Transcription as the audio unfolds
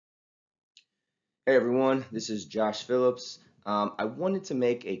Hey everyone, this is Josh Phillips. I wanted to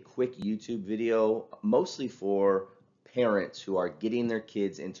make a quick YouTube video mostly for parents who are getting their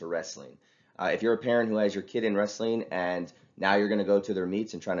kids into wrestling. If you're a parent who has your kid in wrestling and now you're going to go to their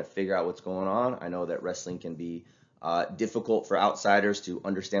meets and trying to figure out what's going on, I know that wrestling can be difficult for outsiders to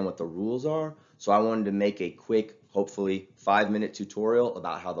understand what the rules are. So I wanted to make a quick, hopefully 5-minute tutorial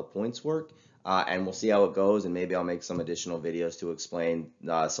about how the points work. And we'll see how it goes, and maybe I'll make some additional videos to explain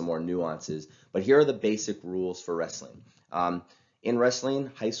some more nuances. But here are the basic rules for wrestling. In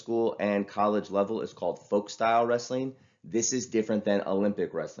wrestling, high school and college level is called folk style wrestling. This is different than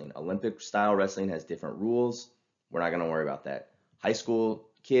Olympic wrestling. Olympic style wrestling has different rules. We're not going to worry about that. High school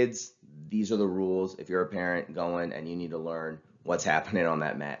kids, these are the rules if you're a parent going and you need to learn what's happening on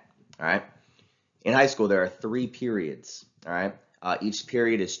that mat. All right. In high school, there are 3 periods. All right. Each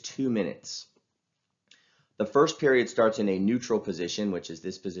period is 2 minutes. The first period starts in a neutral position, which is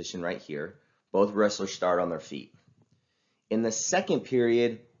this position right here. Both wrestlers start on their feet. In the second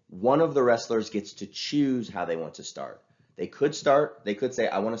period, one of the wrestlers gets to choose how they want to start. They could say,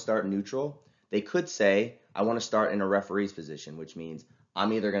 I want to start neutral. They could say, I want to start in a referee's position, which means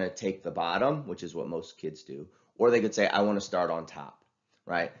I'm either going to take the bottom, which is what most kids do, or they could say, I want to start on top,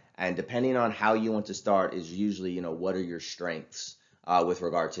 right? And depending on how you want to start is usually, what are your strengths with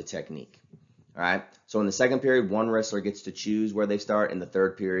regard to technique. All right. So in the second period, one wrestler gets to choose where they start. In the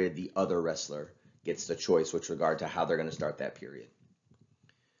third period, the other wrestler gets the choice with regard to how they're going to start that period.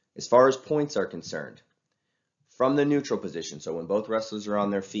 As far as points are concerned, from the neutral position, so when both wrestlers are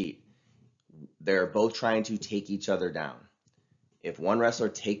on their feet, they're both trying to take each other down. If one wrestler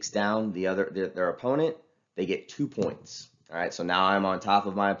takes down their opponent, they get 2 points. All right. So now I'm on top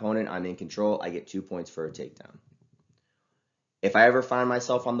of my opponent. I'm in control. I get 2 points for a takedown. If I ever find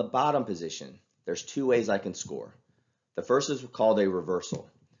myself on the bottom position, there's 2 ways I can score. The first is called a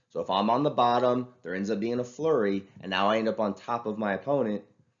reversal. So if I'm on the bottom, there ends up being a flurry, and now I end up on top of my opponent,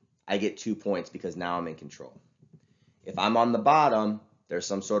 I get 2 points because now I'm in control. If I'm on the bottom, there's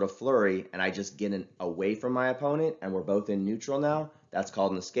some sort of flurry, and I just get away from my opponent, and we're both in neutral now, that's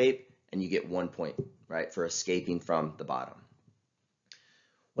called an escape, and you get 1 point, right, for escaping from the bottom.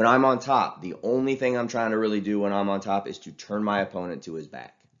 When I'm on top, the only thing I'm trying to really do when I'm on top is to turn my opponent to his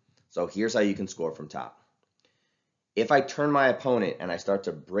back. So here's how you can score from top. If I turn my opponent and I start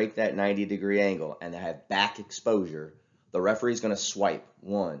to break that 90-degree angle and I have back exposure, the referee is going to swipe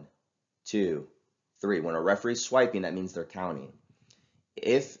 1, 2, 3. When a referee's swiping, that means they're counting.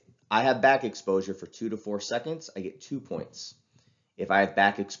 If I have back exposure for 2 to 4 seconds, I get 2 points. If I have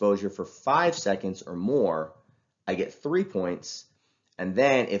back exposure for 5 seconds or more, I get 3 points. And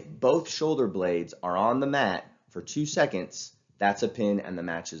then if both shoulder blades are on the mat for 2 seconds, that's a pin and the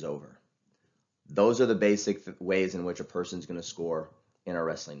match is over. Those are the basic ways in which a person's going to score in a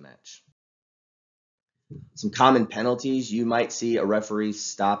wrestling match. Some common penalties you might see a referee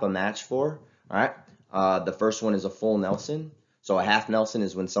stop a match for. All right. The first one is a full Nelson. So a half Nelson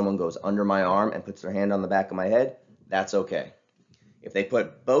is when someone goes under my arm and puts their hand on the back of my head. That's okay. If they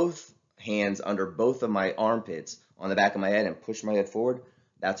put both hands under both of my armpits on the back of my head and push my head forward,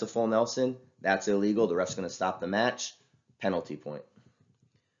 that's a full Nelson. That's illegal. The ref's going to stop the match. Penalty point.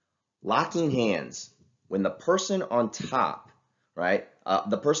 Locking hands. When the person on top, right,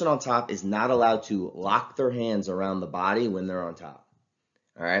 the person on top is not allowed to lock their hands around the body when they're on top.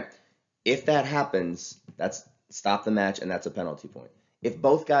 All right. If that happens, that's stop the match and that's a penalty point. If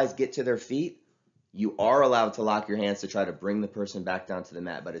both guys get to their feet, you are allowed to lock your hands to try to bring the person back down to the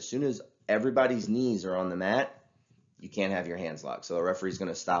mat. But as soon as everybody's knees are on the mat, you can't have your hands locked. So the referee's going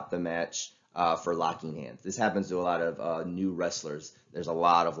to stop the match for locking hands. This happens to a lot of new wrestlers. There's a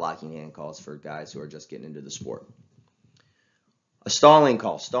lot of locking hand calls for guys who are just getting into the sport. A stalling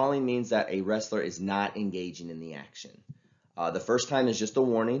call. Stalling means that a wrestler is not engaging in the action. The first time is just a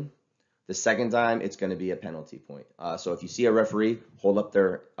warning. The second time, it's going to be a penalty point. So if you see a referee hold up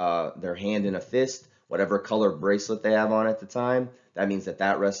their hand in a fist, whatever color bracelet they have on at the time, that means that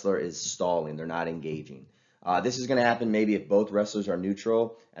that wrestler is stalling. They're not engaging. This is going to happen maybe if both wrestlers are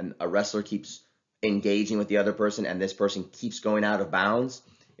neutral and a wrestler keeps engaging with the other person and this person keeps going out of bounds.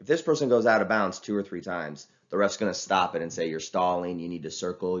 If this person goes out of bounds 2 or 3 times, the ref's going to stop it and say, you're stalling, you need to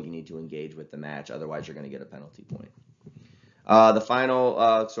circle, you need to engage with the match, otherwise you're going to get a penalty point. The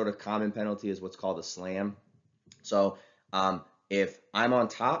final sort of common penalty is what's called a slam. So if I'm on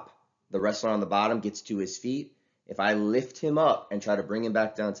top, the wrestler on the bottom gets to his feet. If I lift him up and try to bring him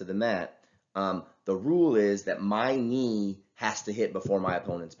back down to the mat, the rule is that my knee has to hit before my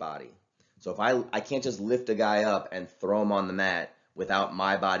opponent's body. So if I can't just lift a guy up and throw him on the mat without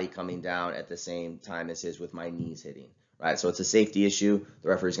my body coming down at the same time as his with my knees hitting, right? So it's a safety issue. The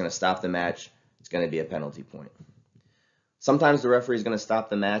referee's going to stop the match. it's going to be a penalty point. Sometimes the referee is going to stop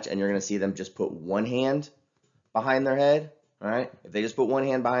the match and you're going to see them just put one hand behind their head. All right. If they just put one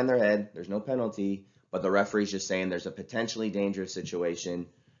hand behind their head, there's no penalty, but the referee's just saying there's a potentially dangerous situation.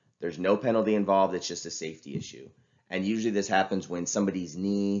 There's no penalty involved. It's just a safety issue. And usually this happens when somebody's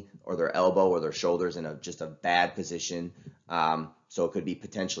knee or their elbow or their shoulder's in just a bad position. So it could be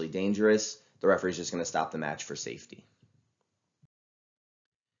potentially dangerous. The referee's just going to stop the match for safety.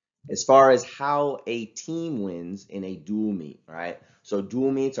 As far as how a team wins in a dual meet, right? So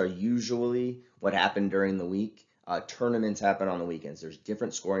dual meets are usually what happened during the week. Tournaments happen on the weekends. There's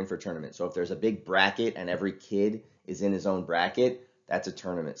different scoring for tournaments. So if there's a big bracket and every kid is in his own bracket, that's a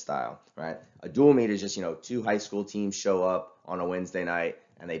tournament style, right? A dual meet is just, two high school teams show up on a Wednesday night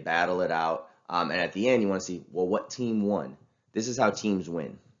and they battle it out. And at the end, you want to see, well, what team won? This is how teams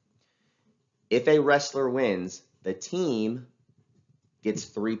win. If a wrestler wins, the team gets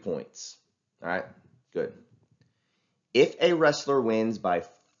 3 points. All right, good. If a wrestler wins by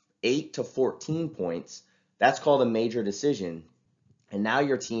 8 to 14 points, that's called a major decision. And now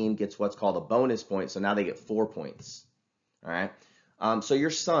your team gets what's called a bonus point. So now they get 4 points. All right. So your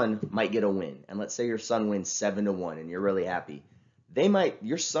son might get a win. And let's say your son wins 7-1 and you're really happy.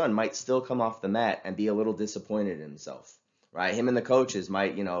 Your son might still come off the mat and be a little disappointed in himself. Right. Him and the coaches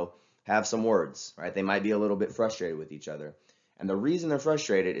might, have some words. Right. They might be a little bit frustrated with each other. And the reason they're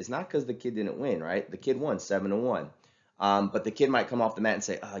frustrated is not because the kid didn't win, right? The kid won 7-1. But the kid might come off the mat and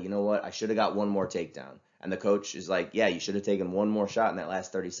say, oh, you know what? I should have got one more takedown. And the coach is like, yeah, you should have taken one more shot in that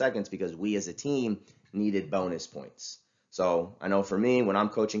last 30 seconds because we as a team needed bonus points. So I know for me, when I'm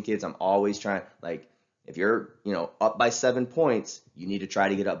coaching kids, I'm always trying, if you're, up by 7 points, you need to try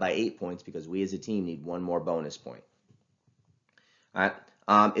to get up by 8 points because we as a team need one more bonus point. All right.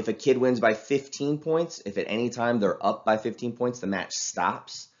 If a kid wins by 15 points, if at any time they're up by 15 points, the match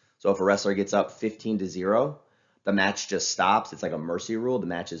stops. So if a wrestler gets up 15-0, the match just stops. It's like a mercy rule. The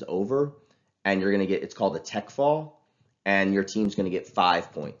match is over. And you're going to get, it's called a tech fall. And your team's going to get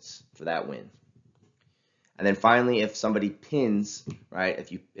 5 points for that win. And then finally, if somebody pins,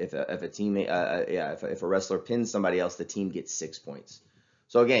 right, if a wrestler pins somebody else, the team gets 6 points.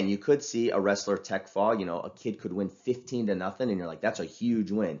 So again, you could see a wrestler tech fall, a kid could win 15-0 and you're like, that's a huge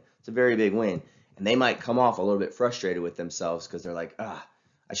win. It's a very big win. And they might come off a little bit frustrated with themselves because they're like, I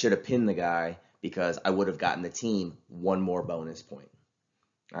should have pinned the guy because I would have gotten the team one more bonus point.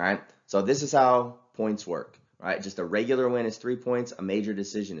 All right. So this is how points work, right? Just a regular win is 3 points. A major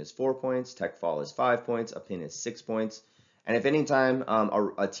decision is 4 points. Tech fall is 5 points. A pin is 6 points. And if any time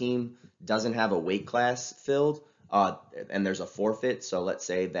a team doesn't have a weight class filled, and there's a forfeit, so let's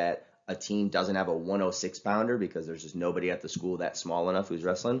say that a team doesn't have a 106 pounder because there's just nobody at the school that small enough who's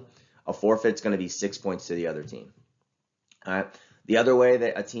wrestling, a forfeit's going to be 6 points to the other team. All right. The other way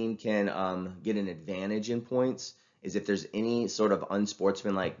that a team can get an advantage in points is if there's any sort of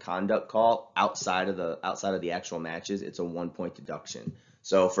unsportsmanlike conduct call outside of the actual matches, it's a 1 point deduction.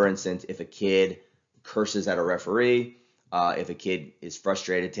 So for instance, if a kid curses at a referee, if a kid is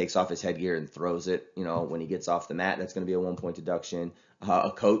frustrated, takes off his headgear and throws it, when he gets off the mat, that's going to be a 1 point deduction.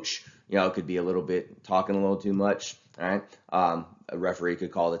 A coach, could be a little bit talking a little too much. All right. A referee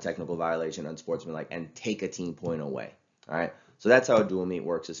could call the technical violation unsportsmanlike and take a team point away. All right. So that's how a dual meet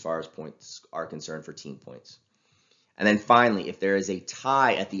works as far as points are concerned for team points. And then finally, if there is a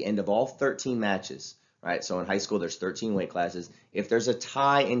tie at the end of all 13 matches, right? So in high school, there's 13 weight classes. If there's a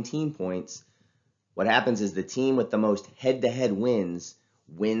tie in team points, what happens is the team with the most head-to-head wins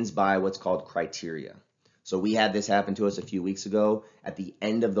by what's called criteria. So we had this happen to us a few weeks ago. At the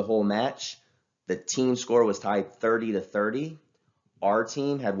end of the whole match, the team score was tied 30-30. Our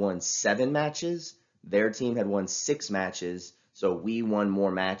team had won 7 matches. Their team had won 6 matches. So we won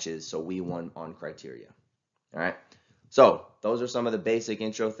more matches. So we won on criteria. All right. So those are some of the basic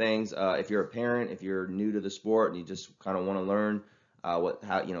intro things. If you're a parent, if you're new to the sport and you just kind of want to learn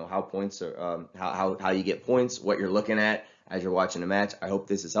how points are, how you get points, what you're looking at as you're watching a match, I hope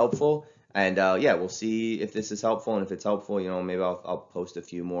this is helpful. And yeah, we'll see if this is helpful. And if it's helpful, maybe I'll post a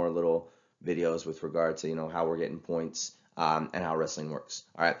few more little videos with regard to how we're getting points and how wrestling works.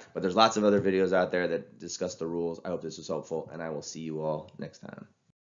 All right. But there's lots of other videos out there that discuss the rules. I hope this was helpful, and I will see you all next time.